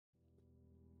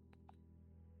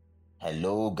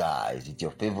Hello guys, it's your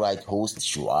favorite host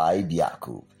Shuaib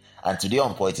Yakub, and today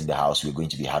on Poets in the House we're going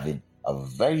to be having a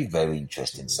very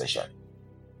interesting session,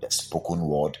 the spoken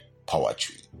word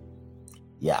poetry.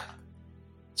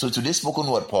 So today's spoken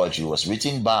word poetry was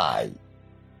written by,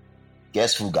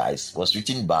 guess who guys? Was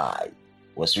written by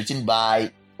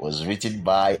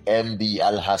MD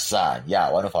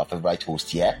Alhassan. One of our favorite hosts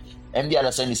here. MD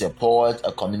Alhassan is a poet,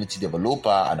 a community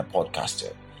developer, and a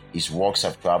podcaster. His works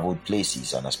have traveled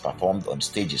places and has performed on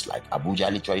stages like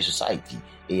Abuja Literary Society,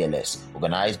 ALS,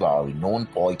 organized by our renowned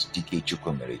poet DK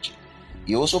Chukwumereji.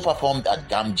 He also performed at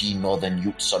Gamji Northern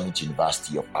Youth Summit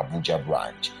University of Abuja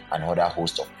branch and other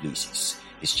host of places.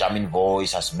 His charming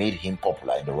voice has made him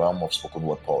popular in the realm of spoken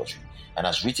word poetry and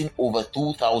has written over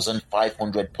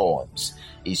 2,500 poems.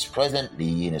 He is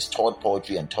presently in his third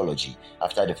poetry anthology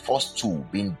after the first two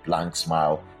being Blank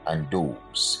Smile and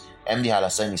Doze. MD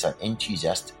Alhassan is an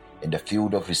enthusiast in the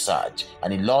field of research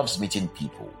and he loves meeting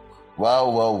people.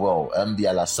 Well, MD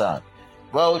Alhassan.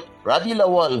 Well, Rabi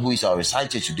Lawal, who is our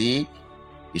reciter today,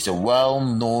 is a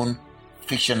well-known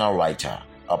fictional writer,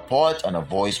 a poet and a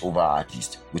voice-over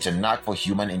artist with a knack for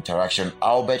human interaction.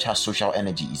 Albeit her social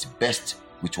energy is best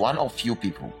with one of few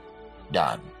people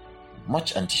than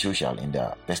much antisocial in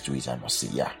the best ways, I must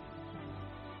say.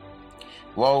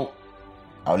 Well,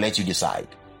 I'll let you decide.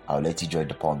 I'll let you join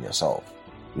the poem yourself.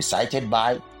 Recited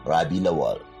by Rabi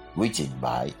Lawal, written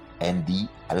by MD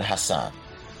Alhassan.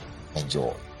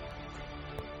 Enjoy.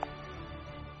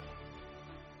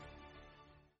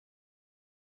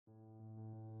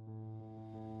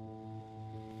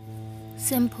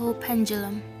 Simple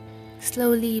pendulum,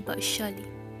 slowly but surely.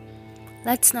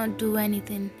 Let's not do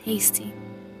anything hasty.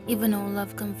 Even all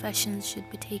love confessions should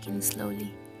be taken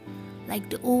slowly. Like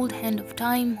the old hand of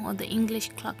time or the English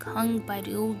clock hung by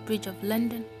the old bridge of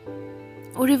London,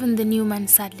 or even the new man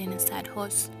saddling a sad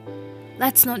horse.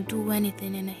 Let's not do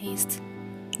anything in a haste,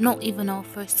 not even our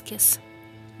first kiss.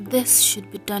 This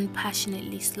should be done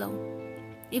passionately slow.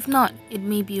 If not, it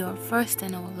may be our first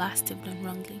and our last if done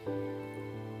wrongly.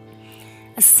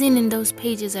 As seen in those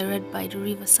pages I read by the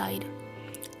riverside,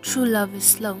 true love is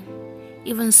slow,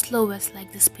 even slowest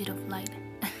like the speed of light.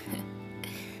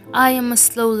 I am a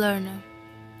slow learner.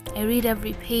 I read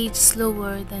every page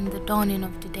slower than the dawning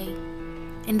of the day.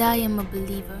 And I am a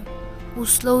believer who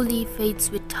slowly fades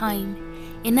with time.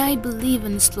 And I believe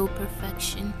in slow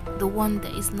perfection, the one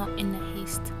that is not in a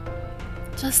haste.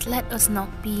 Just let us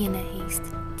not be in a haste,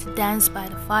 to dance by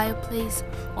the fireplace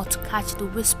or to catch the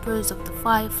whispers of the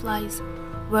fireflies,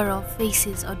 where our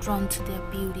faces are drawn to their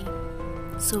beauty.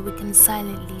 So we can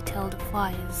silently tell the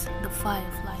fires, the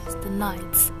fireflies, the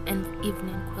nights, and the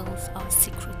evening quills our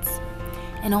secrets,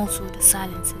 and also the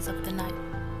silences of the night.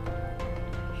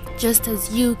 Just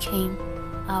as you came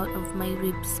out of my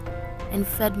ribs and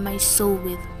fed my soul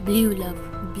with blue love,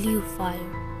 blue fire,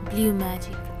 blue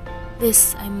magic,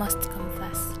 this I must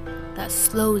confess, that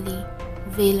slowly,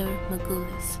 Valor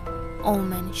Magulas, all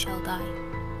men shall die,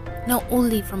 not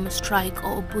only from a strike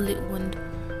or a bullet wound,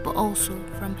 but also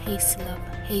from hasty love,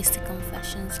 hasty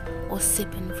confessions, or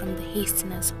sipping from the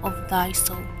hastiness of thy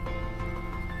soul.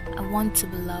 I want to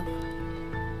be loved.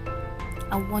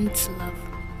 I want to love.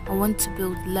 I want to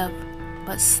build love,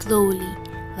 but slowly,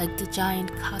 like the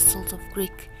giant castles of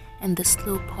Greek and the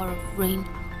slow pour of rain,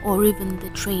 or even the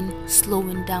train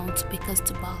slowing down to pick us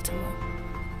to Baltimore.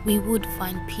 We would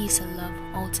find peace and love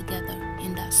all together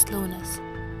in that slowness.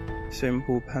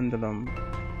 Simple Pendulum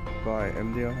by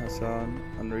MD Alhassan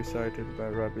and recited by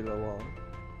Rabi Lawal.